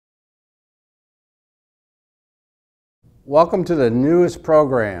Welcome to the newest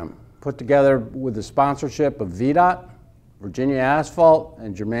program put together with the sponsorship of VDOT, Virginia Asphalt,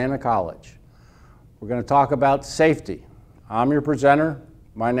 and Germanna College. We're going to talk about safety. I'm your presenter.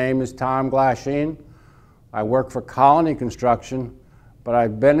 My name is Tom Glasheen. I work for Colony Construction, but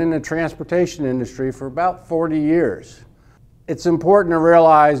I've been in the transportation industry for about 40 years. It's important to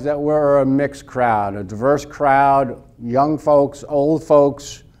realize that we're a mixed crowd, a diverse crowd, young folks, old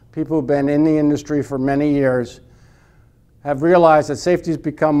folks, people who've been in the industry for many years, have realized that safety has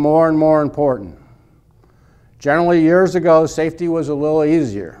become more and more important. Generally, years ago, safety was a little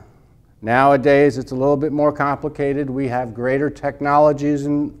easier. Nowadays, it's a little bit more complicated. We have greater technologies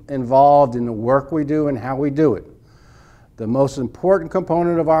involved in the work we do and how we do it. The most important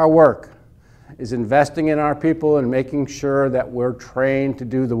component of our work is investing in our people and making sure that we're trained to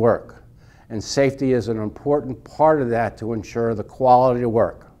do the work. And safety is an important part of that to ensure the quality of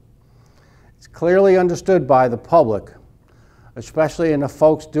work. It's clearly understood by the public, especially in the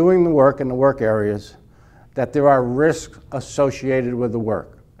folks doing the work in the work areas, that there are risks associated with the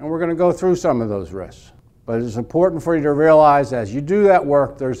work. And we're going to go through some of those risks. But it's important for you to realize as you do that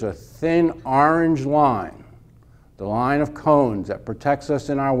work, there's a thin orange line, the line of cones that protects us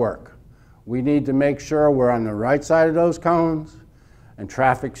in our work. We need to make sure we're on the right side of those cones and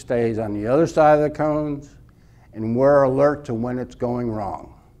traffic stays on the other side of the cones, and we're alert to when it's going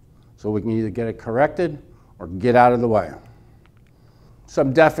wrong. So we can either get it corrected or get out of the way.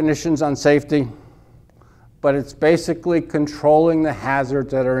 Some definitions on safety, but it's basically controlling the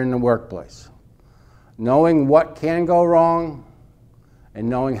hazards that are in the workplace. Knowing what can go wrong and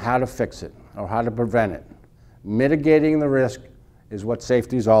knowing how to fix it or how to prevent it. Mitigating the risk is what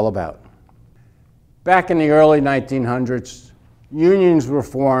safety is all about. Back in the early 1900s, unions were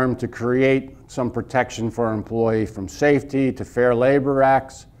formed to create some protection for employees, from safety to Fair Labor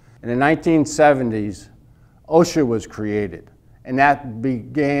Acts. In the 1970s, OSHA was created. And that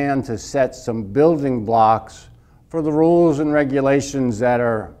began to set some building blocks for the rules and regulations that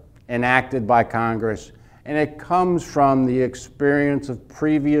are enacted by Congress. And it comes from the experience of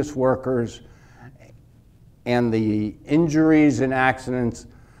previous workers and the injuries and accidents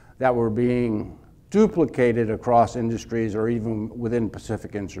that were being duplicated across industries or even within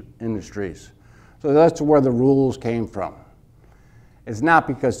Pacific industries. So that's where the rules came from. It's not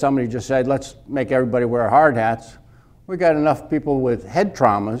because somebody just said, let's make everybody wear hard hats. We got enough people with head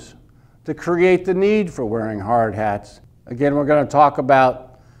traumas to create the need for wearing hard hats. Again, we're going to talk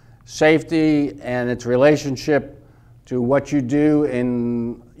about safety and its relationship to what you do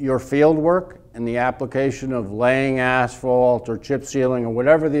in your field work and the application of laying asphalt or chip sealing or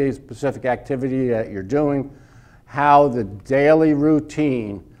whatever the specific activity that you're doing, how the daily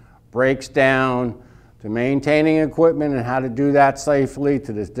routine breaks down to maintaining equipment and how to do that safely,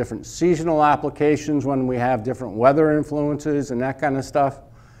 to the different seasonal applications when we have different weather influences and that kind of stuff,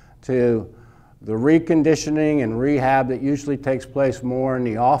 to the reconditioning and rehab that usually takes place more in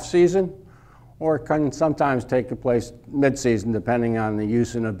the off-season, or it can sometimes take place mid-season depending on the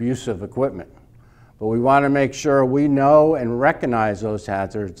use and abuse of equipment. But we want to make sure we know and recognize those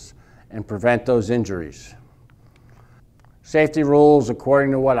hazards and prevent those injuries. Safety rules,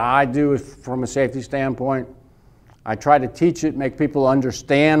 according to what I do from a safety standpoint, I try to teach it, make people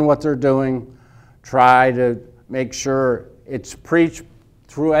understand what they're doing, try to make sure it's preached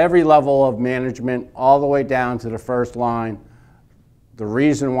through every level of management, all the way down to the first line, the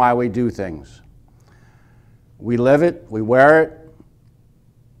reason why we do things. We live it, we wear it,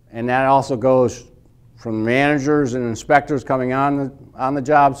 and that also goes from managers and inspectors coming on the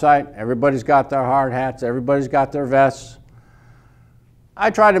job site. Everybody's got their hard hats, everybody's got their vests. I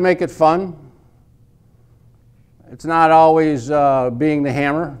try to make it fun. It's not always being the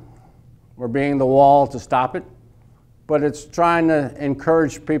hammer or being the wall to stop it, but it's trying to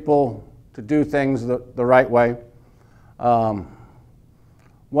encourage people to do things the right way. One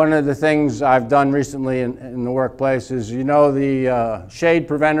of the things I've done recently in the workplace is, you know, the shade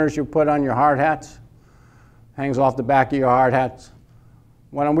preventers you put on your hard hats, hangs off the back of your hard hats.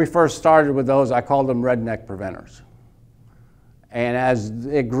 When we first started with those, I called them redneck preventers. And as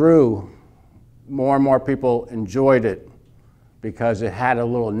it grew, more and more people enjoyed it because it had a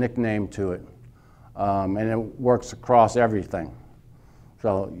little nickname to it. And it works across everything.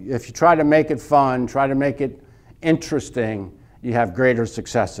 So if you try to make it fun, try to make it interesting, you have greater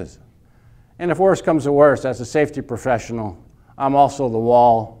successes. And if worse comes to worse, as a safety professional, I'm also the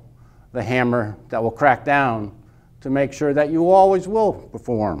wall, the hammer that will crack down to make sure that you always will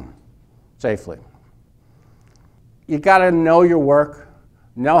perform safely. You got to know your work,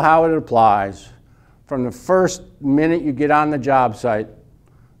 know how it applies from the first minute you get on the job site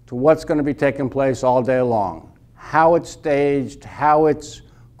to what's going to be taking place all day long. how it's staged, how it's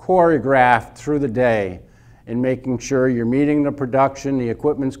choreographed through the day, and making sure you're meeting the production, the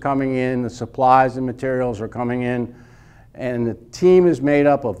equipment's coming in, the supplies and materials are coming in, and the team is made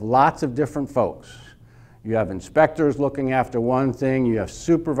up of lots of different folks. You have inspectors looking after one thing, you have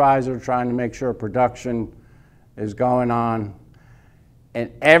supervisors trying to make sure production is going on,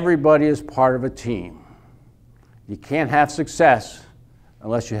 and everybody is part of a team. You can't have success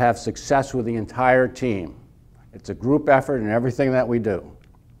unless you have success with the entire team. It's a group effort in everything that we do.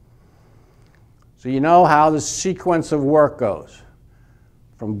 So you know how the sequence of work goes.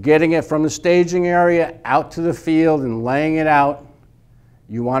 From getting it from the staging area out to the field and laying it out,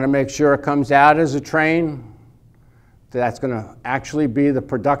 you want to make sure it comes out as a train. That's going to actually be the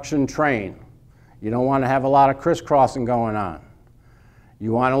production train. You don't want to have a lot of crisscrossing going on.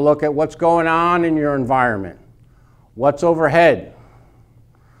 You want to look at what's going on in your environment. What's overhead?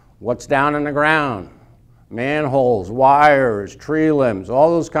 What's down in the ground? Manholes, wires, tree limbs, all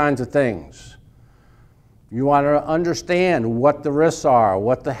those kinds of things. You want to understand what the risks are,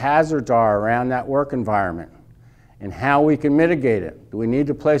 what the hazards are around that work environment, and how we can mitigate it. Do we need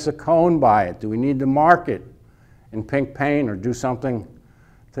to place a cone by it? Do we need to mark it in pink paint or do something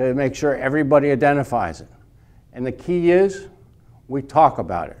to make sure everybody identifies it? And the key is, we talk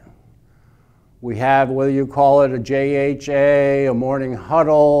about it. We have, whether you call it a JHA, a morning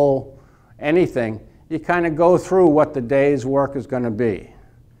huddle, anything, you kind of go through what the day's work is going to be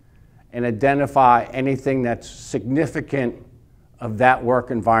and identify anything that's significant of that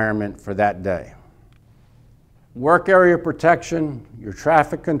work environment for that day. Work area protection, your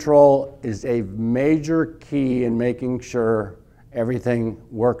traffic control is a major key in making sure everything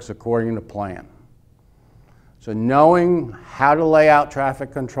works according to plan. So knowing how to lay out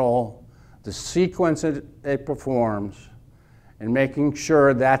traffic control, the sequence it performs, and making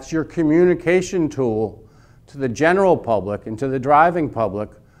sure that's your communication tool to the general public and to the driving public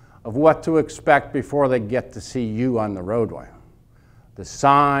of what to expect before they get to see you on the roadway. The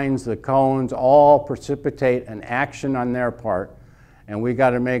signs, the cones, all precipitate an action on their part, and we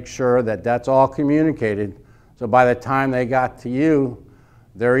got to make sure that that's all communicated, so by the time they got to you,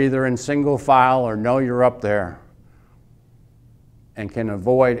 they're either in single file or know you're up there and can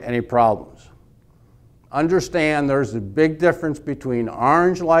avoid any problems. Understand there's a big difference between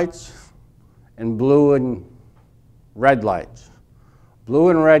orange lights and blue and red lights. Blue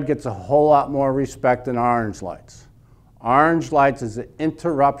and red gets a whole lot more respect than orange lights. Orange lights is an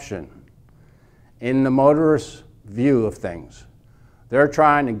interruption in the motorist's view of things. They're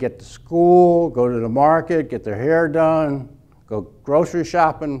trying to get to school, go to the market, get their hair done, go grocery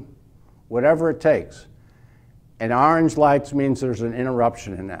shopping, whatever it takes. And orange lights means there's an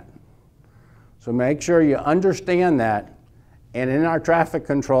interruption in that. So make sure you understand that, and in our traffic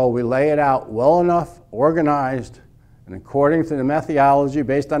control, we lay it out well enough, organized, and according to the methodology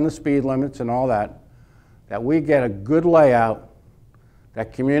based on the speed limits and all that, that we get a good layout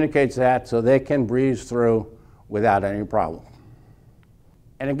that communicates that so they can breeze through without any problem.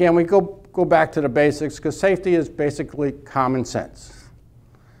 And again, we go back to the basics, because safety is basically common sense.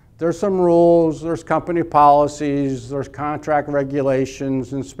 There's some rules, there's company policies, there's contract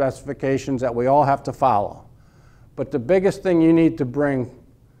regulations and specifications that we all have to follow. But the biggest thing you need to bring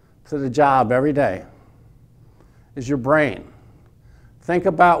to the job every day is your brain. Think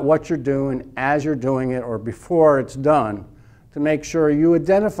about what you're doing as you're doing it or before it's done to make sure you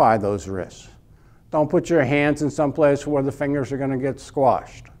identify those risks. Don't put your hands in some place where the fingers are going to get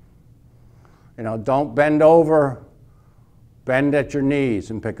squashed. You know, don't bend over, bend at your knees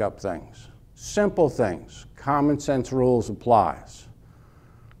and pick up things. Simple things, common sense rules applies.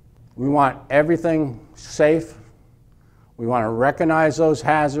 We want everything safe. We want to recognize those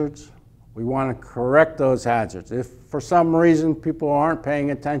hazards. We want to correct those hazards. If for some reason people aren't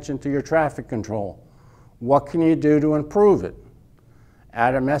paying attention to your traffic control, what can you do to improve it?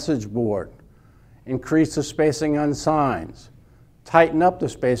 Add a message board, increase the spacing on signs, tighten up the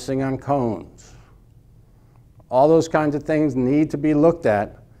spacing on cones. All those kinds of things need to be looked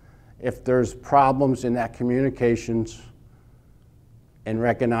at if there's problems in that communications and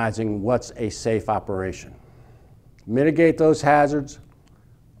recognizing what's a safe operation. Mitigate those hazards.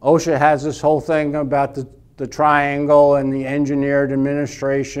 OSHA has this whole thing about the triangle and the engineered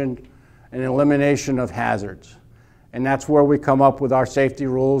administration and elimination of hazards. And that's where we come up with our safety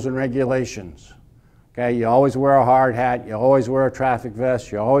rules and regulations. Okay, you always wear a hard hat, you always wear a traffic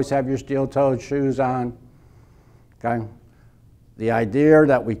vest, you always have your steel-toed shoes on. Okay? The idea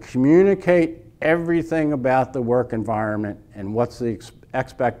that we communicate everything about the work environment and what's the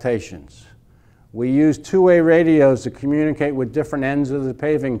expectations. We use two-way radios to communicate with different ends of the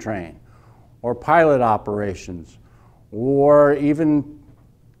paving train. or pilot operations, or even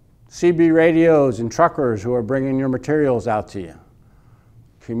CB radios and truckers who are bringing your materials out to you.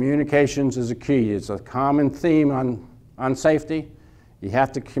 Communications is a key. It's a common theme on safety. You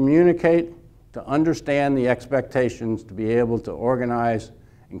have to communicate to understand the expectations to be able to organize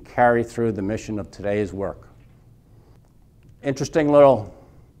and carry through the mission of today's work. Interesting little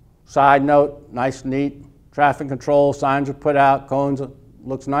side note, nice, neat traffic control, signs are put out, cones,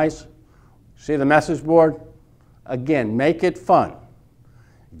 looks nice. See the message board? Again, make it fun.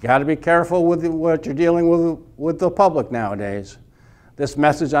 You got to be careful with what you're dealing with the public nowadays. This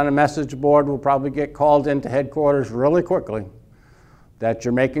message on a message board will probably get called into headquarters really quickly that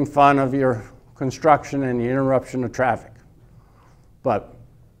you're making fun of your construction and the interruption of traffic. But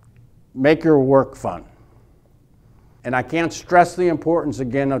make your work fun. And I can't stress the importance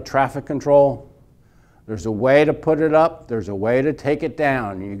again of traffic control. There's a way to put it up, there's a way to take it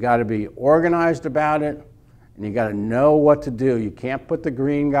down. You got to be organized about it, and you got to know what to do. You can't put the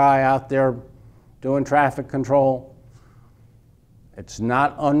green guy out there doing traffic control. It's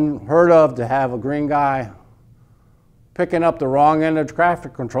not unheard of to have a green guy picking up the wrong end of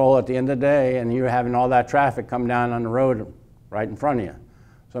traffic control at the end of the day, and you're having all that traffic come down on the road right in front of you.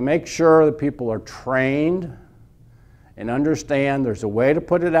 So make sure that people are trained and understand there's a way to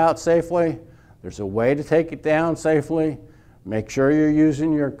put it out safely, there's a way to take it down safely. Make sure you're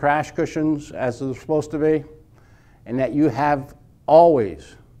using your crash cushions as they're supposed to be, and that you have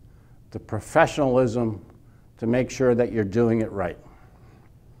always the professionalism to make sure that you're doing it right.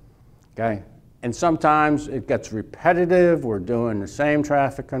 Okay? And sometimes it gets repetitive. We're doing the same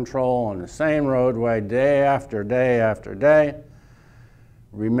traffic control on the same roadway day after day after day.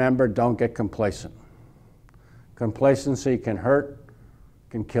 Remember, don't get complacent. Complacency can hurt,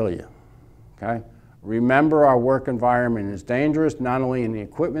 can kill you. Okay? Remember, our work environment is dangerous, not only in the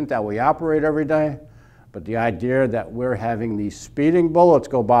equipment that we operate every day, but the idea that we're having these speeding bullets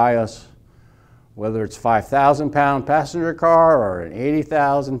go by us, whether it's a 5,000-pound passenger car or an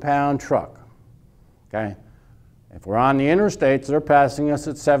 80,000-pound truck. Okay? If we're on the interstates, they're passing us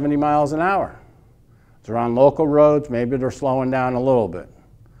at 70 miles an hour. If they're on local roads, maybe they're slowing down a little bit.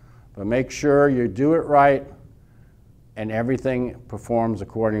 But make sure you do it right and everything performs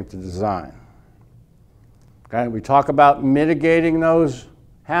according to design. Okay? We talk about mitigating those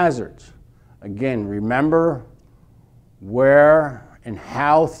hazards. Again, remember where and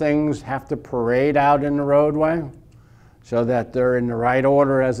how things have to parade out in the roadway so that they're in the right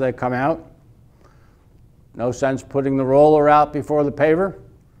order as they come out. No sense putting the roller out before the paver.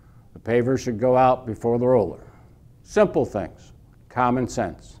 The paver should go out before the roller. Simple things, common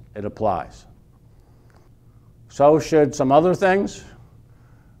sense, it applies. So should some other things,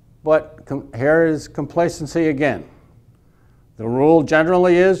 but here is complacency again. The rule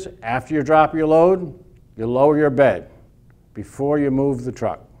generally is after you drop your load, you lower your bed before you move the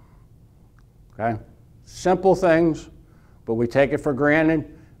truck. Okay? Simple things, but we take it for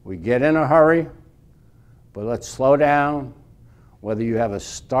granted. We get in a hurry, but let's slow down. Whether you have a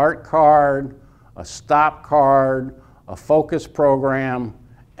start card, a stop card, a focus program,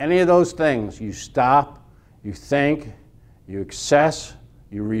 any of those things, you stop, you think, you assess,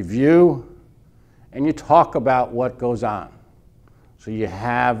 you review, and you talk about what goes on. So you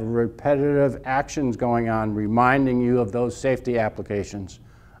have repetitive actions going on, reminding you of those safety applications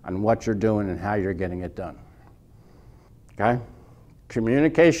on what you're doing and how you're getting it done. Okay?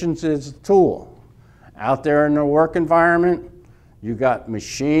 Communications is a tool. Out there in the work environment, you got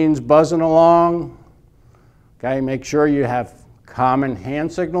machines buzzing along. Okay? Make sure you have common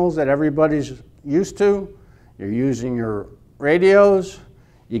hand signals that everybody's used to. You're using your radios.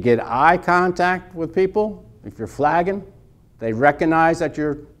 You get eye contact with people if you're flagging. They recognize that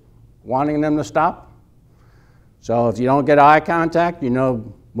you're wanting them to stop. So if you don't get eye contact,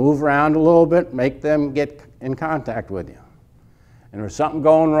 move around a little bit, make them get in contact with you. And if there's something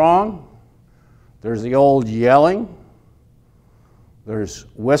going wrong, there's the old yelling. There's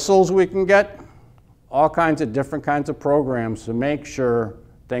whistles we can get. All kinds of different kinds of programs to make sure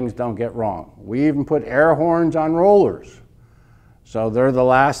things don't get wrong. We even put air horns on rollers. So they're the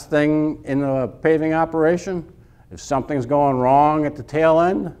last thing in the paving operation. If something's going wrong at the tail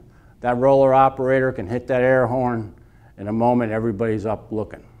end, that roller operator can hit that air horn. In a moment, everybody's up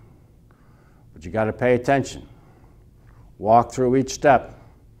looking. But you got to pay attention. Walk through each step.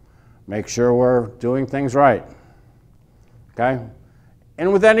 Make sure we're doing things right. Okay?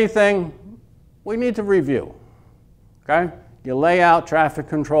 And with anything, we need to review. Okay? You lay out traffic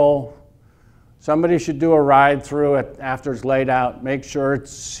control. Somebody should do a ride through it after it's laid out. Make sure it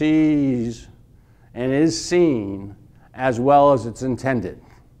sees and is seen as well as it's intended.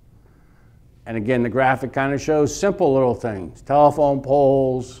 And again, the graphic kind of shows simple little things, telephone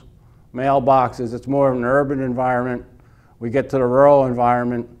poles, mailboxes. It's more of an urban environment. We get to the rural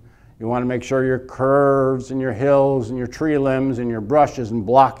environment. You want to make sure your curves and your hills and your tree limbs and your brush isn't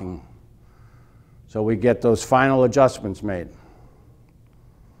blocking. So we get those final adjustments made.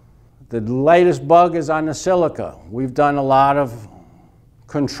 The latest bug is on the silica. We've done a lot of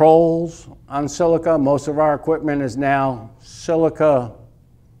controls on silica. Most of our equipment is now silica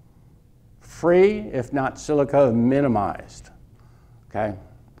free, if not silica minimized, okay?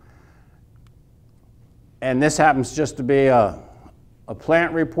 And this happens just to be a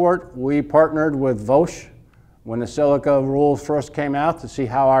plant report. We partnered with Vosch when the silica rules first came out to see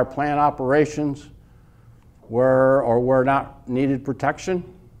how our plant operations were or were not needed protection.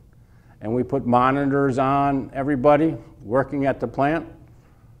 And we put monitors on everybody working at the plant,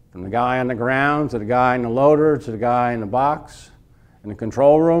 from the guy on the ground to the guy in the loader to the guy in the box in the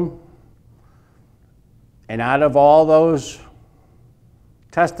control room. And out of all those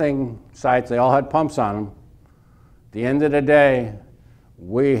testing sites, they all had pumps on them. At the end of the day,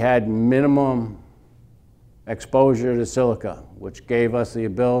 we had minimum exposure to silica, which gave us the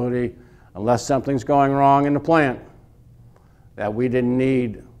ability, unless something's going wrong in the plant, that we didn't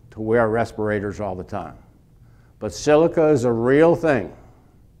need to wear respirators all the time. But silica is a real thing.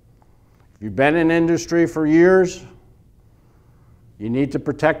 If you've been in industry for years, you need to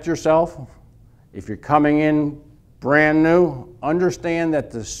protect yourself. If you're coming in brand new, understand that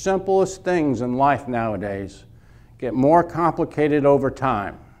the simplest things in life nowadays get more complicated over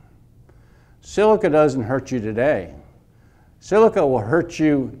time. Silica doesn't hurt you today. Silica will hurt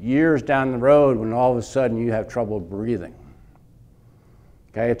you years down the road when all of a sudden you have trouble breathing.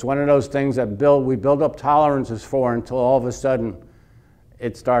 Okay, it's one of those things that we build up tolerances for until all of a sudden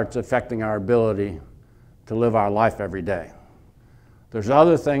it starts affecting our ability to live our life every day. There's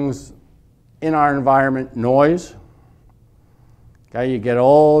other things in our environment, noise. Okay, you get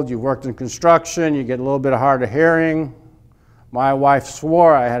old, you've worked in construction, you get a little bit hard of hearing. My wife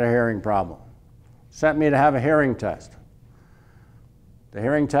swore I had a hearing problem. Sent me to have a hearing test. The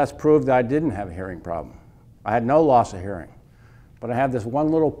hearing test proved that I didn't have a hearing problem. I had no loss of hearing. But I have this one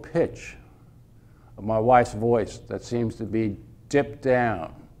little pitch of my wife's voice that seems to be dipped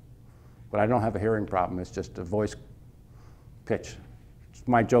down. But I don't have a hearing problem, it's just a voice pitch. It's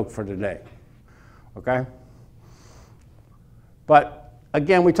my joke for today, okay? But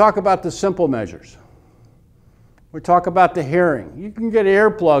again, we talk about the simple measures. We talk about the hearing. You can get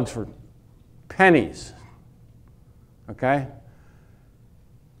earplugs for pennies, okay?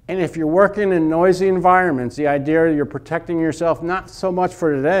 And if you're working in noisy environments, the idea that you're protecting yourself not so much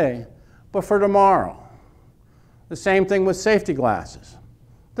for today, but for tomorrow. The same thing with safety glasses.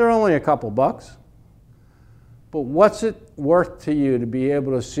 They're only a couple bucks. But what's it worth to you to be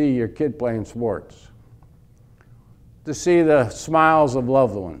able to see your kid playing sports? To see the smiles of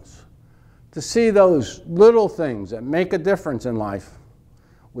loved ones? To see those little things that make a difference in life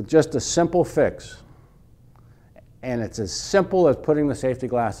with just a simple fix? And it's as simple as putting the safety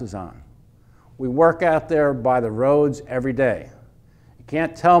glasses on. We work out there by the roads every day. You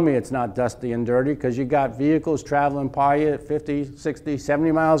can't tell me it's not dusty and dirty because you got vehicles traveling by you at 50, 60,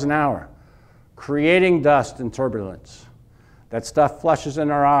 70 miles an hour, creating dust and turbulence. That stuff flushes in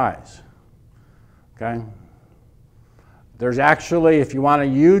our eyes, okay? There's actually, if you want to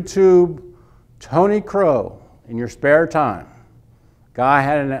YouTube Tony Crow in your spare time, guy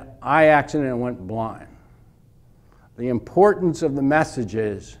had an eye accident and went blind. The importance of the message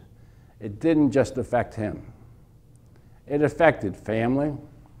is it didn't just affect him. It affected family,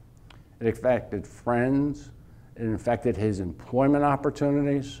 it affected friends, it affected his employment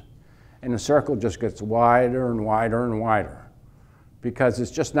opportunities, and the circle just gets wider and wider and wider because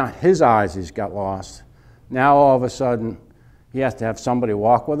it's just not his eyes he's got lost. Now all of a sudden he has to have somebody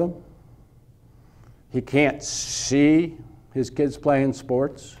walk with him. He can't see his kids playing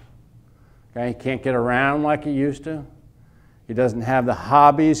sports. Okay, he can't get around like he used to. He doesn't have the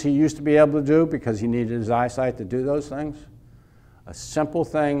hobbies he used to be able to do because he needed his eyesight to do those things. A simple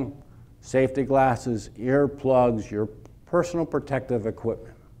thing, safety glasses, earplugs, your personal protective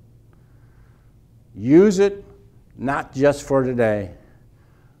equipment. Use it not just for today,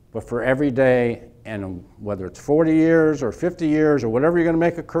 but for every day, and whether it's 40 years or 50 years or whatever you're going to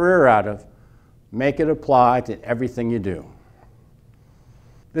make a career out of, make it apply to everything you do.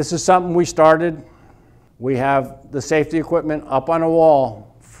 This is something we started. We have the safety equipment up on a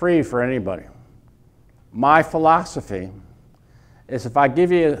wall, free for anybody. My philosophy is if I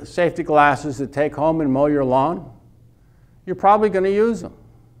give you safety glasses to take home and mow your lawn, you're probably going to use them.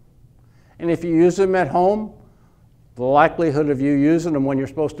 And if you use them at home, the likelihood of you using them when you're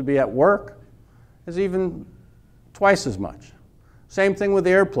supposed to be at work is even twice as much. Same thing with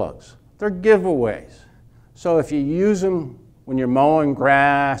earplugs. They're giveaways. So if you use them when you're mowing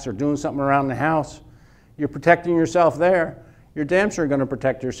grass or doing something around the house, you're protecting yourself there. You're damn sure going to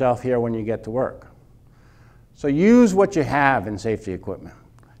protect yourself here when you get to work. So use what you have in safety equipment,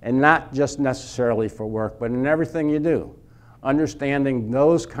 and not just necessarily for work, but in everything you do. Understanding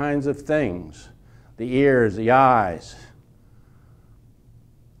those kinds of things, the ears, the eyes,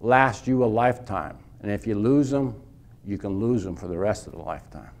 last you a lifetime. And if you lose them, you can lose them for the rest of the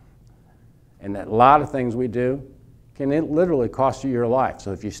lifetime. And a lot of things we do can literally cost you your life.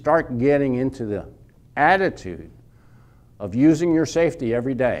 So if you start getting into the attitude of using your safety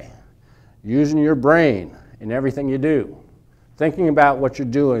every day, using your brain in everything you do, thinking about what you're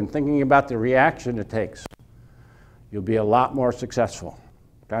doing, thinking about the reaction it takes, you'll be a lot more successful,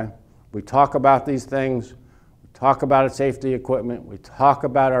 okay? We talk about these things, we talk about safety equipment, we talk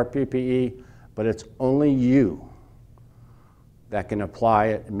about our PPE, but it's only you that can apply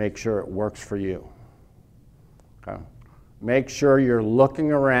it and make sure it works for you, okay? Make sure you're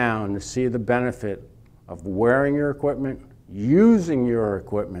looking around to see the benefit of wearing your equipment, using your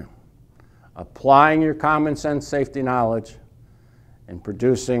equipment, applying your common sense safety knowledge, and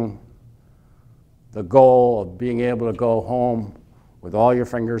producing the goal of being able to go home with all your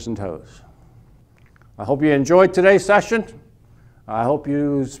fingers and toes. I hope you enjoyed today's session. I hope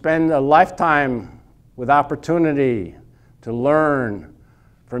you spend a lifetime with opportunity to learn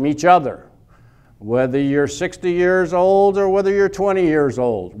from each other. Whether you're 60 years old or whether you're 20 years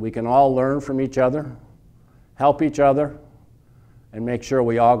old, we can all learn from each other, help each other, and make sure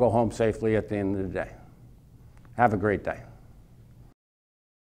we all go home safely at the end of the day. Have a great day.